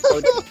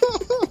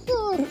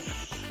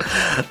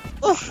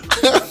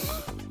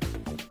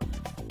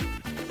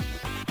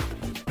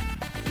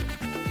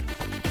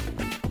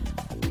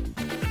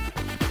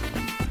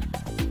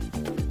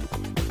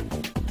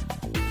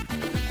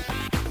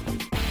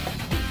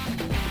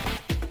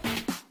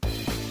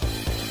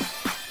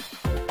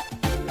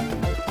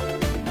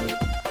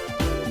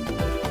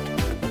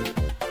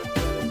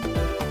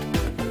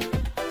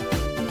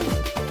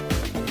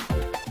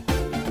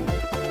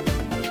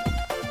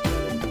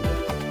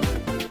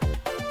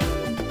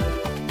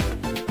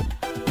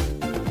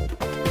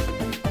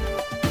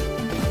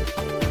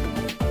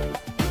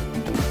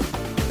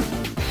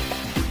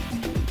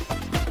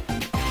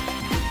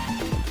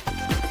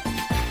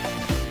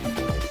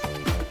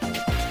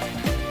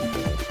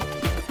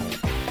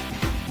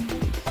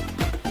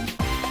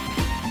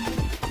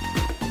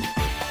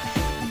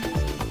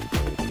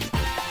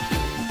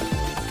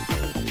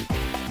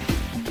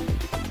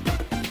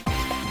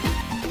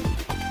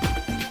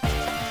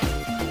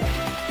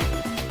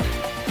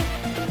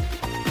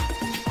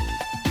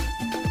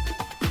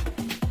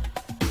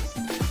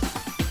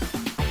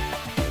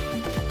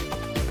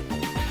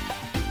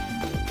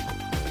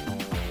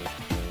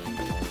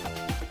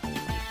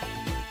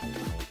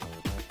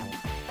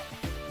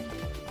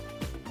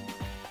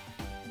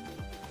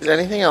 Did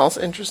anything else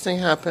interesting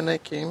happen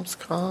at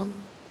Gamescom?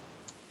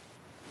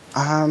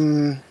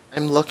 I'm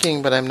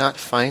looking, but I'm not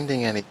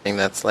finding anything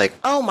that's like,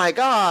 oh my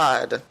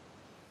god!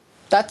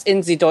 That's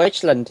in the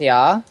Deutschland,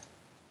 yeah?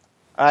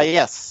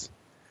 Yes.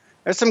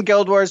 There's some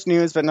Guild Wars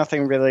news, but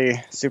nothing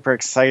really super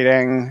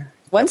exciting.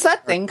 When's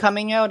that thing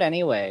coming out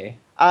anyway?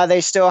 They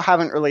still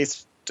haven't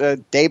released a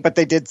date, but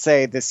they did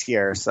say this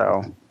year,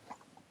 so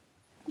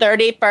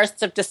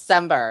 31st of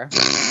December.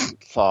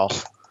 fall.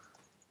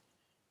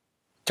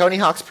 Tony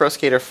Hawk's Pro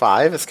Skater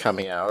 5 is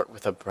coming out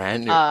with a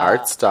brand new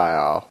art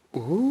style.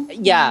 Ooh.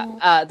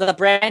 Yeah, the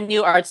brand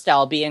new art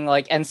style being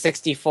like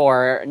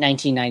N64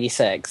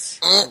 1996.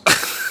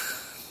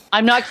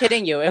 I'm not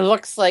kidding you. It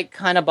looks like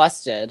kind of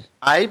busted.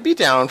 I'd be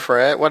down for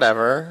it,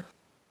 whatever.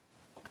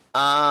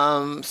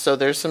 So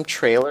there's some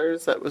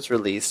trailers that was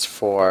released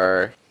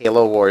for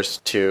Halo Wars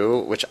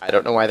 2, which I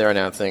don't know why they're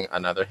announcing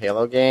another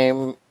Halo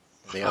game.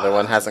 The other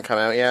one hasn't come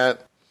out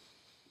yet.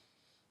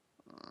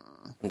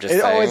 I'm just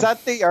saying. Oh, is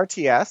that the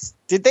RTS?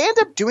 Did they end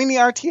up doing the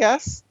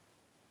RTS?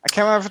 I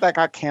can't remember if that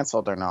got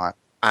canceled or not.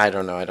 I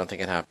don't know. I don't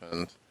think it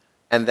happened.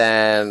 And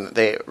then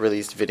they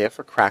released video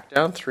for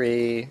Crackdown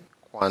 3,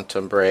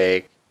 Quantum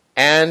Break,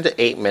 and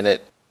 8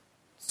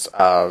 minutes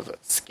of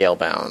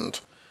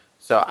Scalebound.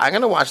 So I'm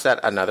going to watch that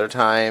another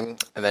time,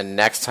 and then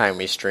next time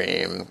we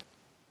stream,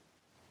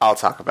 I'll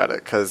talk about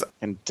it, because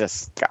And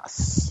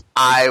discuss.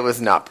 I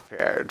was not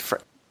prepared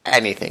for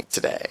anything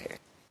today.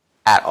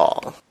 At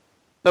all.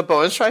 The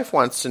Bowen Strife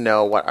wants to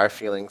know what our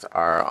feelings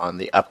are on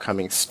the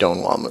upcoming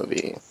Stonewall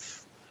movie.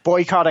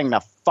 Boycotting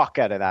the fuck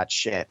out of that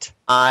shit.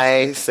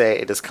 I say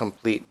it is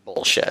complete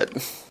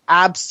bullshit.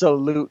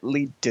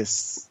 Absolutely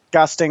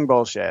disgusting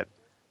bullshit.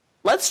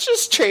 Let's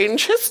just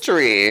change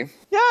history.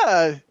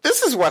 Yeah.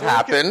 This is what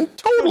happened.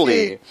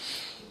 Totally.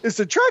 This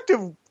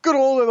attractive, good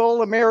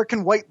old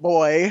American white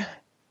boy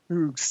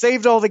who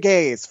saved all the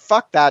gays.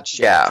 Fuck that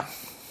shit. Yeah.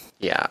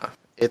 Yeah.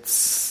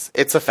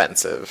 It's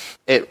offensive.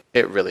 It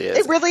really is.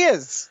 It really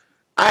is.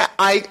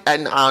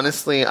 And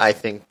honestly, I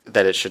think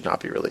that it should not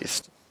be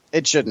released.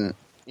 It shouldn't.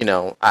 You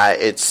know,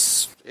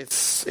 it's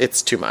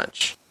too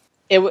much.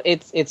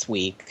 It's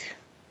weak.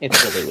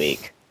 It's really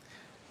weak.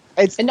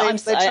 It's And no,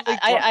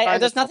 they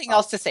there's nothing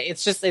else to say.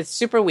 It's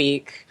super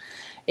weak.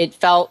 It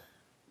felt.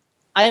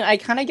 I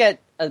kind of get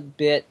a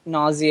bit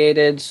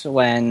nauseated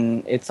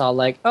when it's all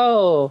like,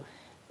 oh,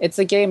 it's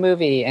a gay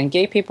movie, and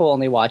gay people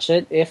only watch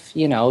it if,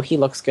 he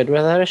looks good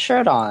without a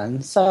shirt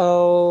on.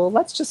 So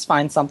let's just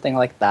find something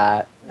like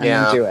that and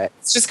then do it.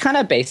 It's just kind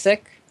of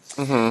basic.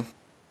 Mm-hmm.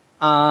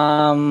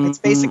 It's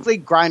basically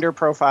Grindr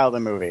profile the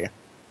movie.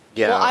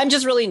 Yeah. Well, I'm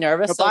just really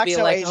nervous. No So I'll blacks, be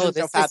no like, Asians, oh, this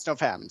no is... fats, no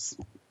femmes.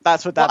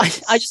 That's what that Well,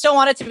 is. I just don't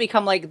want it to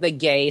become like the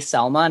gay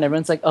Selma, and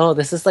everyone's like, oh,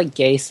 this is like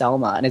gay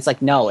Selma. And it's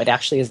like, no, it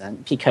actually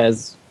isn't,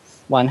 because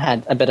one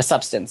had a bit of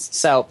substance.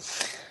 So,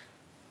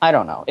 I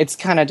don't know. It's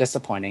kind of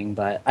disappointing,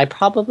 but I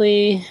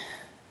probably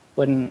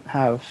wouldn't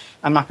have...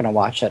 I'm not going to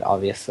watch it,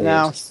 obviously.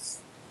 No.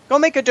 Go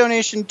make a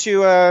donation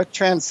to a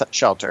trans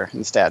shelter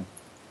instead.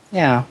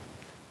 Yeah.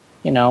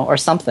 Or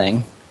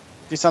something.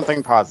 Do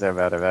something positive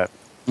out of it.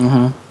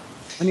 Mm-hmm.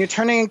 When you're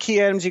turning in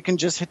key items, you can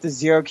just hit the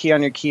 0 key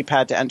on your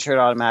keypad to enter it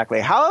automatically.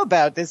 How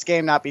about this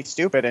game not be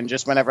stupid and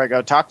just whenever I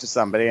go talk to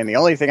somebody and the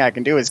only thing I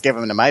can do is give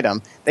them an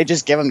item, they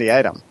just give them the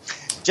item.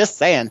 Just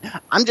saying.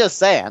 I'm just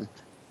saying.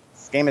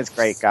 This game is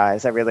great,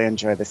 guys. I really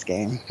enjoy this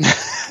game.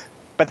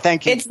 But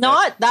thank you. It's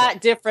not that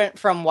different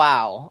from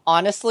WoW,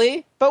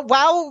 honestly. But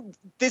WoW,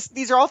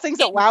 these are all things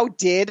that WoW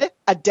did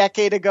a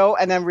decade ago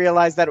and then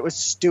realized that it was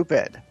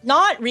stupid.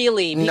 Not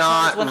really.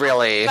 Not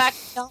really. Not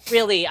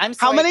really. I'm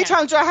sorry. How many Karen.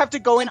 times do I have to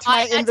go into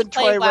my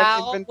inventory?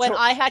 When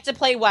I had to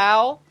play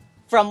WoW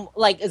from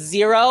like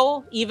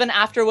 0, even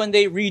after when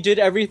they redid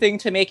everything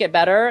to make it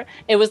better,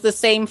 it was the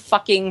same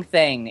fucking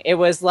thing. It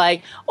was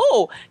like,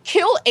 oh,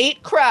 kill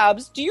 8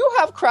 crabs. Do you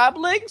have crab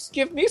legs?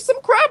 Give me some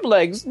crab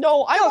legs.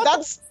 No, I want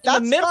that's in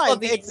the middle fine. of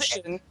the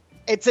ocean.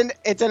 It's an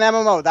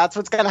MMO. That's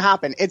what's going to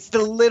happen. It's the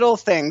little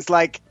things,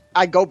 like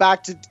I go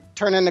back to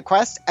turn in the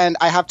quest and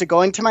I have to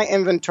go into my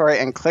inventory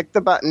and click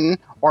the button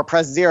or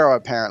press 0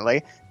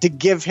 apparently to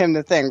give him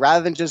the thing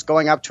rather than just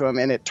going up to him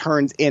and it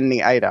turns in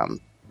the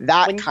item.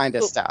 That kind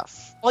of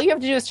stuff. All you have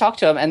to do is talk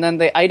to him, and then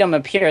the item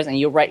appears, and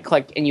you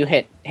right-click and you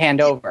hit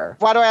hand over.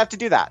 Why do I have to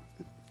do that?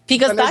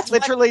 Because And that's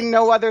there's literally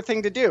no other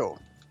thing to do.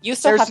 you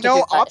still There's have to no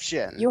do that.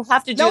 option. You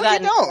have to do No,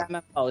 that you in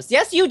don't. MMOs.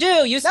 Yes, you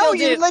do. You No, still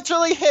you do.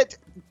 literally hit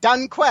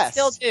done quest.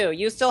 Still do.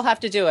 You still have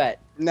to do it.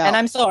 No. And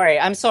I'm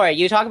sorry.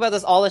 You talk about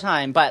this all the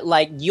time, but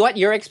like what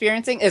you're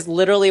experiencing is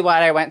literally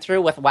what I went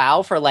through with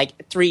WoW for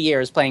like 3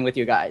 years playing with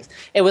you guys.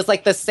 It was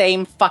like the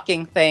same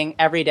fucking thing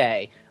every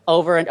day,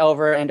 over and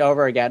over and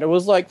over again. It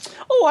was like,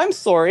 oh, I'm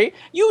sorry,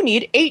 you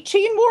need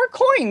 18 more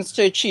coins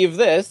to achieve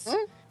this. It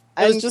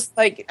was And just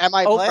like, Am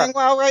I over. playing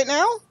WoW right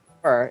now?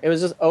 It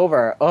was just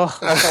over. Oh,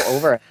 I'm so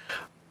over it.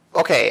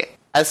 Okay,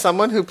 as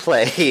someone who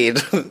played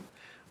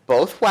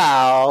both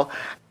WoW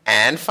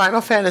and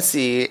Final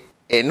Fantasy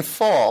in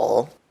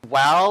full,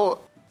 WoW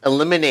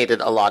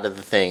eliminated a lot of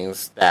the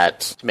things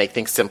to make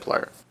things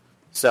simpler.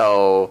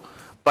 So,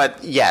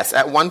 but yes,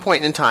 at one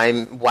point in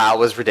time, WoW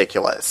was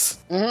ridiculous.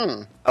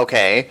 Mm-hmm.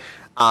 Okay,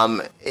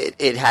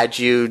 it had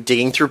you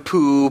digging through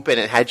poop, and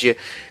it had you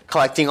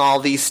collecting all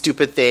these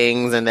stupid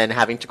things, and then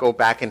having to go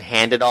back and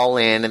hand it all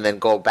in, and then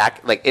go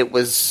back. Like, it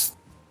was,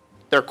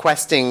 their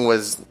questing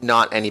was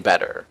not any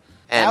better.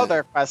 And Now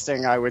their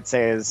questing, I would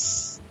say,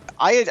 is...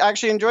 I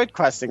actually enjoyed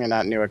questing in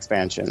that new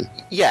expansion.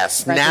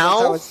 yes, Granted, once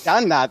I now was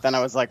done that, then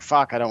I was like,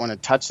 fuck, I don't want to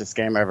touch this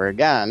game ever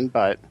again,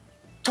 but...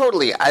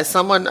 totally. As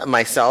someone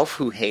myself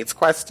who hates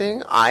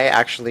questing, I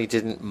actually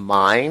didn't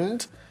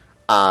mind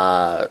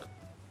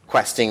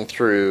questing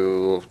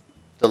through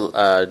the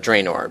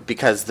Draenor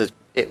because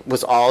it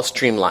was all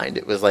streamlined.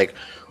 It was like,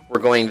 we're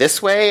going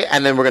this way,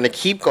 and then we're going to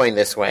keep going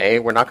this way.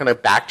 We're not going to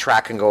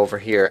backtrack and go over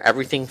here.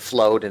 Everything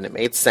flowed, and it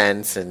made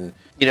sense. And,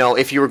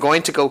 if you were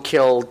going to go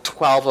kill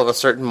 12 of a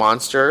certain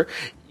monster,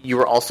 you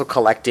were also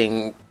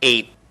collecting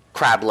 8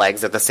 crab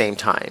legs at the same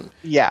time.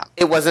 Yeah.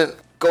 It wasn't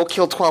go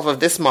kill 12 of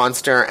this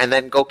monster and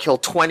then go kill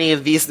 20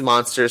 of these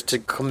monsters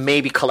to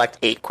maybe collect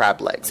 8 crab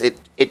legs. It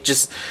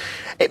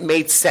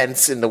made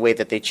sense in the way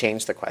that they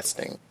changed the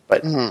questing.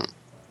 But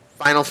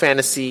Final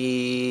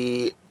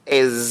Fantasy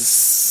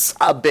is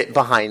a bit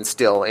behind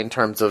still in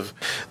terms of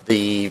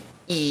the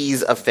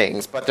ease of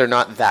things, but they're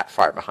not that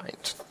far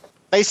behind.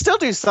 They still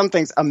do some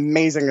things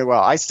amazingly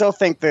well. I still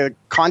think the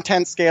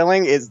content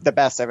scaling is the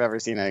best I've ever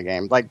seen in a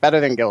game. Like, better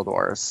than Guild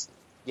Wars.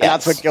 Yes. And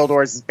that's what Guild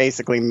Wars is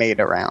basically made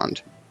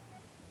around.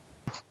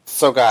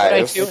 So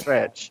guys,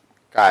 Switch.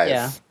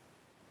 Yeah.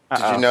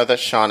 did you know that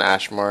Sean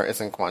Ashmore is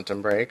in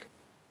Quantum Break?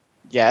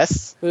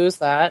 Yes. Who's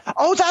that?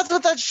 Oh, that's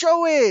what that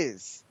show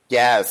is!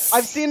 Yes.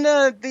 I've seen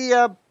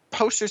the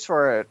posters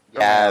for it.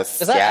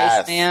 Yes. Is that yes.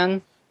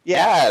 Iceman?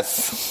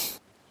 Yes.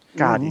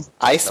 God, he's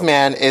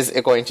Iceman is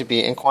going to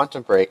be in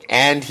Quantum Break,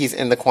 and he's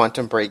in the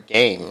Quantum Break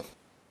game.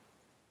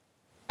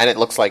 And it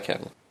looks like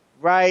him.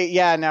 right.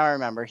 Yeah, now I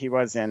remember. He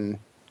was in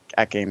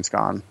at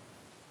Gamescom.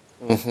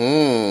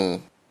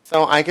 Mm-hmm.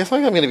 So I guess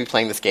I'm going to be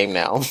playing this game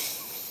now.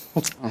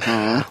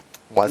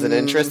 Wasn't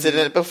interested in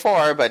it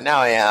before, but now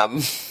I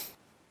am.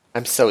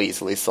 I'm so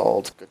easily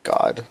sold. Good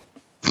God.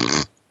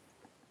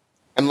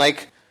 I'm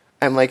like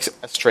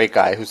a straight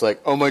guy who's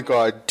like, oh my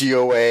God,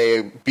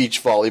 DOA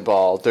beach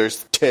volleyball.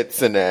 There's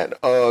tits in it.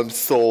 Oh, I'm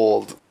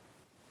sold.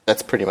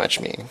 That's pretty much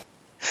me.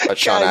 But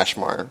Sean Guys.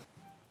 Ashmore.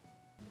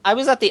 I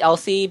was at the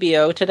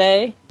LCBO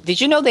today. Did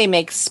you know they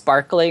make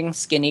sparkling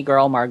skinny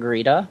girl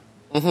margarita?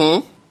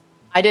 Mm-hmm.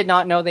 I did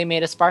not know they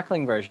made a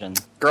sparkling version.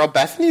 Girl,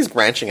 Bethany's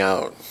branching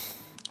out.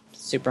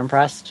 Super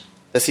impressed.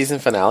 The season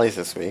finale's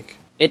this week.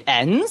 It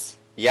ends?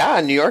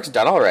 Yeah, New York's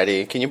done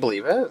already. Can you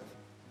believe it?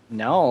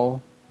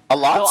 No. A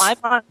lot.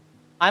 No,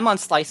 I'm on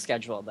Slice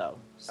schedule though.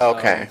 So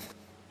Okay.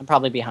 I'm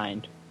probably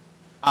behind.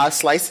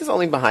 Slice is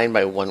only behind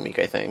by 1 week,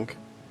 I think.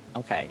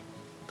 Okay.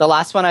 The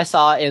last one I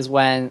saw is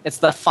when it's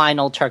the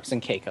final Turks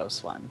and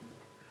Caicos one.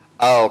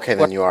 Oh, okay,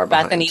 then you are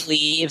behind. Bethany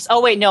leaves.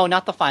 Oh wait, no,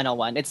 not the final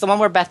one. It's the one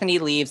where Bethany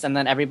leaves and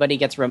then everybody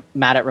gets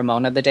mad at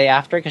Ramona the day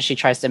after because she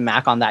tries to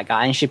mac on that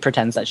guy and she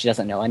pretends that she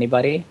doesn't know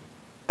anybody.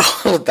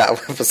 Oh, that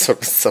episode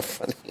was so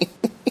funny.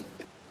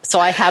 So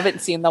I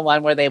haven't seen the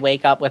one where they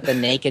wake up with the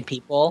naked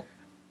people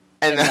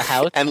And in the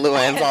house. and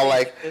Luann's all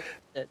like,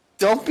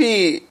 "Don't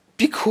be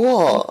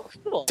cool.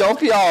 Cool. Don't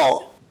be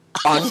all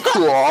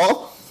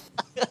uncool."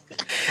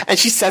 And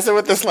she says it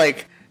with this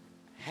like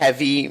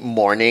heavy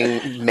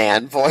morning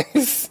man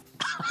voice,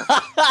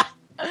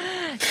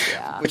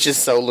 Yeah. which is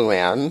so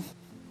Luann.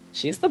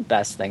 She's the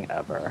best thing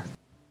ever.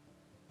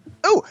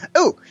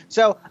 Ooh.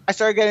 So I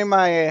started getting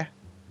my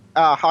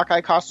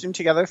Hawkeye costume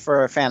together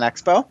for Fan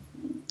Expo.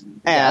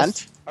 And,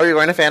 Yes. Are you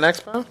going to Fan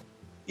Expo?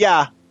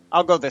 yeah,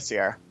 I'll go this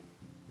year.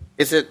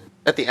 Is it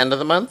at the end of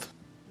the month?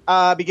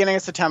 Beginning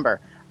of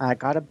September. I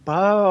got a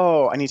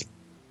bow. I need to...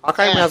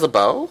 Hawkeye has a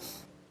bow?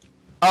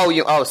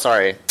 Oh,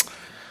 sorry.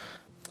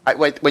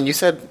 Wait, when you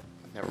said...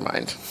 Never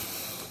mind.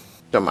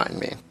 Don't mind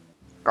me.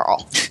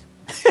 Girl.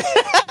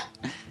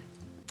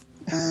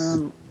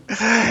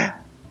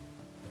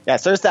 Yeah,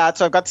 so there's that.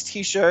 So I've got the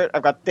t-shirt.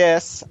 I've got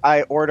this.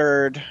 I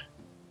ordered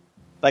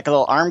like a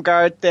little arm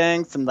guard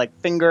thing, some like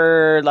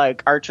finger,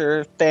 like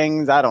archer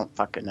things. I don't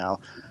fucking know.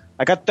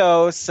 I got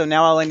those. So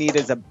now all I need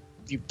is a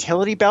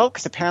utility belt,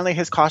 because apparently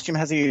his costume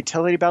has a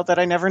utility belt that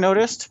I never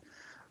noticed.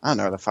 I don't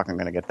know where the fuck I'm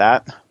going to get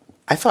that.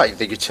 I thought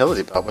the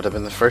utility belt would have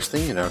been the first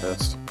thing you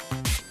noticed.